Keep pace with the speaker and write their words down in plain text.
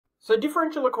So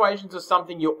differential equations are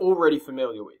something you're already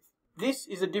familiar with. This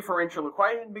is a differential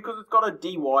equation because it's got a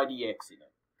dy dx in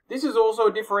it. This is also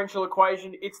a differential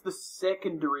equation. It's the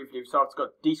second derivative, so it's got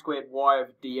d squared y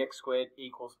over dx squared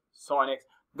equals sine x.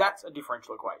 That's a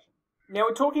differential equation. Now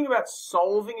we're talking about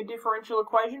solving a differential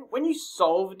equation. When you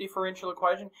solve a differential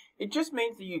equation, it just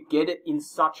means that you get it in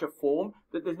such a form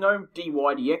that there's no dy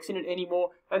dx in it anymore,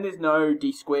 and there's no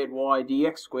d squared y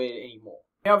dx squared anymore.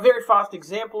 Now a very fast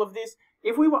example of this,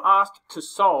 if we were asked to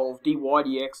solve dy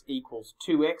dx equals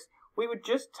 2x, we would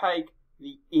just take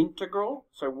the integral,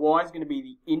 so y is going to be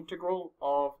the integral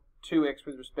of 2x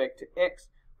with respect to x,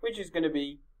 which is going to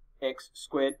be x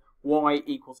squared, y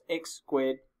equals x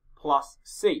squared plus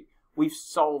c. We've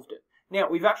solved it. Now,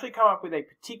 we've actually come up with a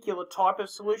particular type of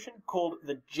solution called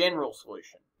the general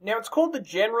solution. Now, it's called the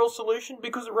general solution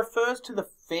because it refers to the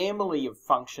family of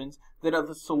functions that are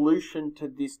the solution to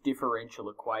this differential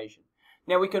equation.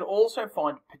 Now, we can also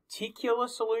find particular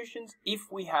solutions if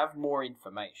we have more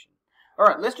information. All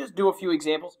right, let's just do a few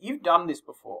examples. You've done this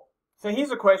before. So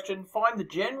here's a question. Find the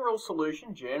general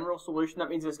solution. General solution, that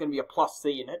means there's going to be a plus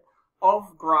c in it,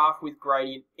 of graph with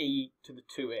gradient e to the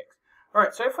 2x. All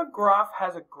right, so if a graph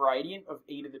has a gradient of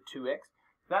e to the 2x,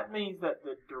 that means that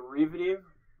the derivative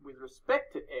with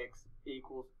respect to x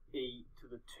equals e to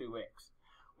the 2x,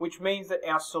 which means that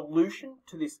our solution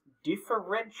to this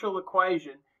differential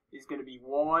equation is going to be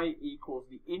y equals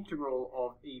the integral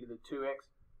of e to the 2x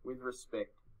with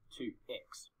respect to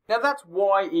x. Now that's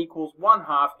y equals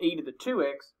 1/2 e to the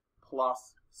 2x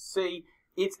plus c.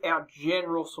 It's our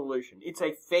general solution. It's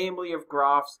a family of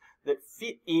graphs that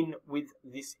fit in with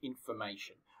this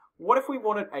information. What if we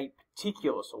wanted a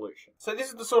particular solution? So this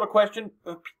is the sort of question,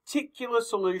 a particular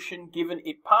solution given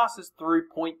it passes through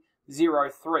point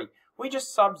 0,3. We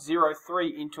just sub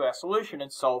 0,3 into our solution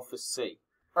and solve for c.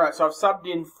 Alright, so I've subbed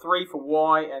in 3 for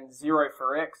y and 0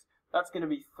 for x. That's going to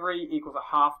be 3 equals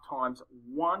 1/2 times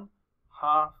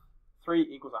 1/2. 3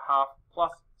 equals 1/2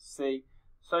 plus c.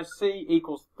 So c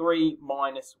equals 3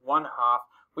 minus 1/2,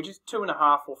 which is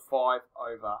 2.5 or 5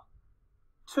 over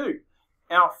 2.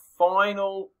 Our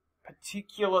final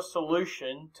particular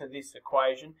solution to this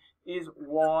equation is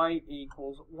y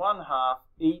equals 1/2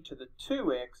 e to the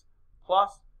 2x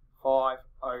plus 5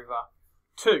 over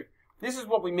 2. This is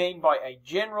what we mean by a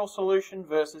general solution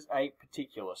versus a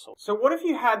particular solution. So what if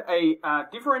you had a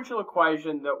differential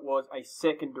equation that was a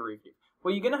second derivative?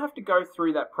 Well, you're going to have to go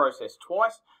through that process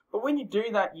twice, but when you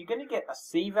do that, you're going to get a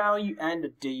c value and a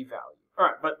d value. All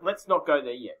right, but let's not go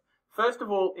there yet. First of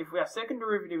all, if our second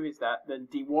derivative is that, then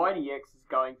dy dx is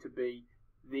going to be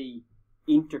the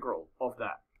integral of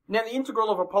that. Now, the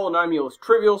integral of a polynomial is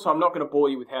trivial, so I'm not going to bore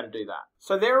you with how to do that.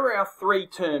 So there are our three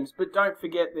terms, but don't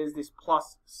forget there's this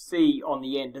plus c on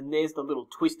the end, and there's the little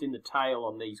twist in the tail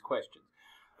on these questions.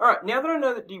 All right, now that I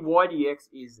know that dy dx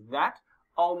is that,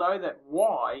 I'll know that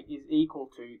y is equal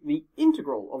to the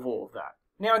integral of all of that.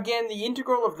 Now again, the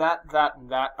integral of that, and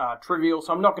that are trivial,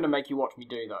 so I'm not going to make you watch me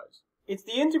do those. It's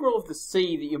the integral of the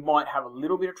c that you might have a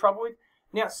little bit of trouble with.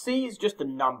 Now c is just a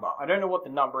number. I don't know what the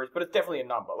number is, but it's definitely a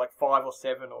number, like 5 or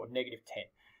 7 or -10.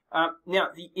 Now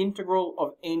the integral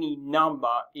of any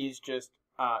number is just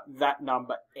that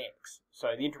number x.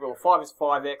 So the integral of 5 is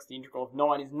 5x, the integral of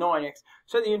 9 is 9x,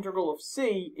 so the integral of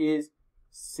c is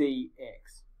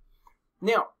cx.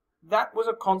 Now, that was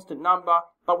a constant number,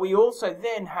 but we also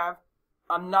then have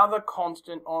another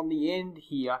constant on the end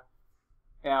here,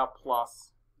 our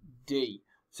plus d.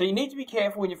 So you need to be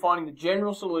careful when you're finding the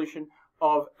general solution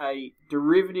of a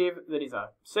derivative that is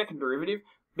a second derivative,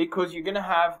 because you're going to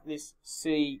have this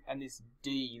c and this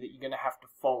d that you're going to have to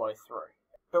follow through.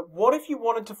 But what if you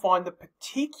wanted to find the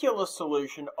particular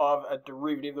solution of a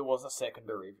derivative that was a second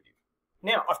derivative?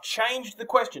 Now, I've changed the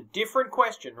question, different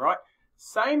question, right?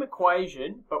 Same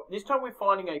equation, but this time we're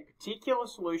finding a particular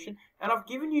solution, and I've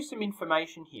given you some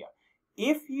information here.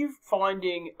 If you're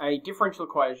finding a differential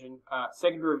equation,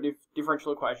 second derivative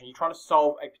differential equation, you're trying to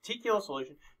solve a particular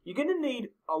solution, you're going to need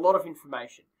a lot of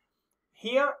information.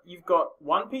 Here you've got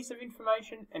one piece of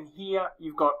information, and here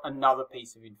you've got another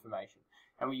piece of information.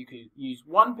 And you can use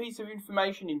one piece of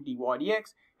information in dy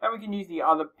dx, and we can use the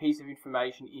other piece of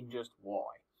information in just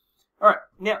y. Alright,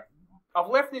 now, I've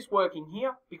left this working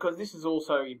here because this is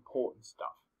also important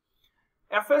stuff.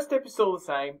 Our first step is still the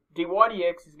same. Dy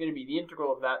dx is going to be the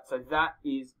integral of that, so that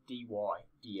is dy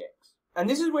dx. And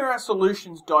this is where our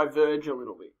solutions diverge a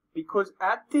little bit, because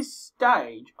at this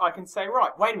stage, I can say,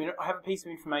 right, wait a minute, I have a piece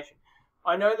of information.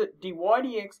 I know that dy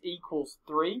dx equals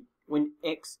 3 when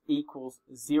x equals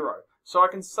 0. So I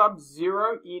can sub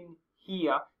 0 in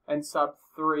here and sub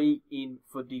 3 in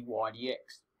for dy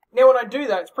dx. Now when I do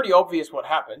that, it's pretty obvious what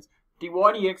happens. dy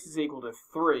dx is equal to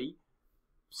 3.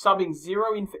 Subbing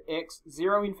 0 in for x,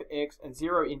 0 in for x, and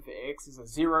 0 in for x is a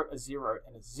 0, a 0,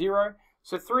 and a 0.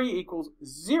 So 3 equals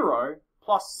 0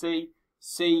 plus c,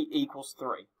 c equals 3.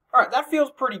 All right, that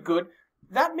feels pretty good.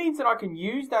 That means that I can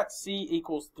use that c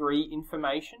equals 3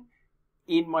 information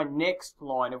in my next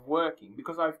line of working,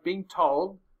 because I've been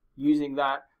told, using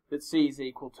that c is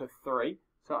equal to 3.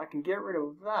 So I can get rid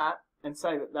of that and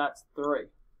say that that's 3.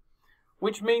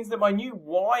 Which means that my new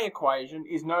y equation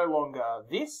is no longer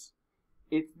this,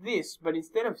 it's this, but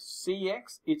instead of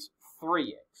cx, it's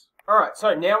 3x. Alright,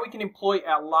 so now we can employ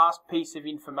our last piece of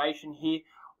information here.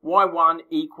 y1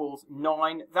 equals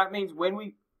 9. That means when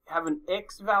we have an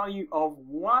x value of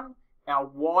 1, our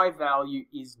y value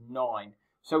is 9.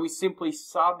 So we simply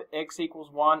sub x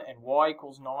equals 1 and y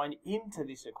equals 9 into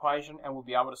this equation, and we'll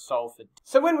be able to solve it.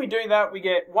 So when we do that, we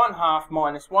get 1/2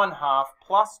 minus 1/2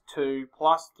 plus 2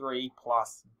 plus 3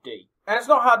 plus d. And it's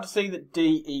not hard to see that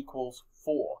d equals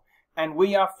 4. And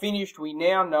we are finished. We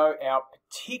now know our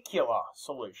particular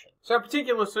solution. So our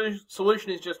particular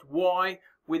solution is just y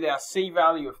with our c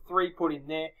value of 3 put in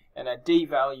there and our d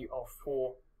value of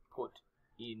 4 put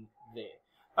in there.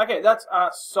 Okay, that's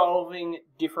solving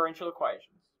differential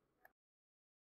equations.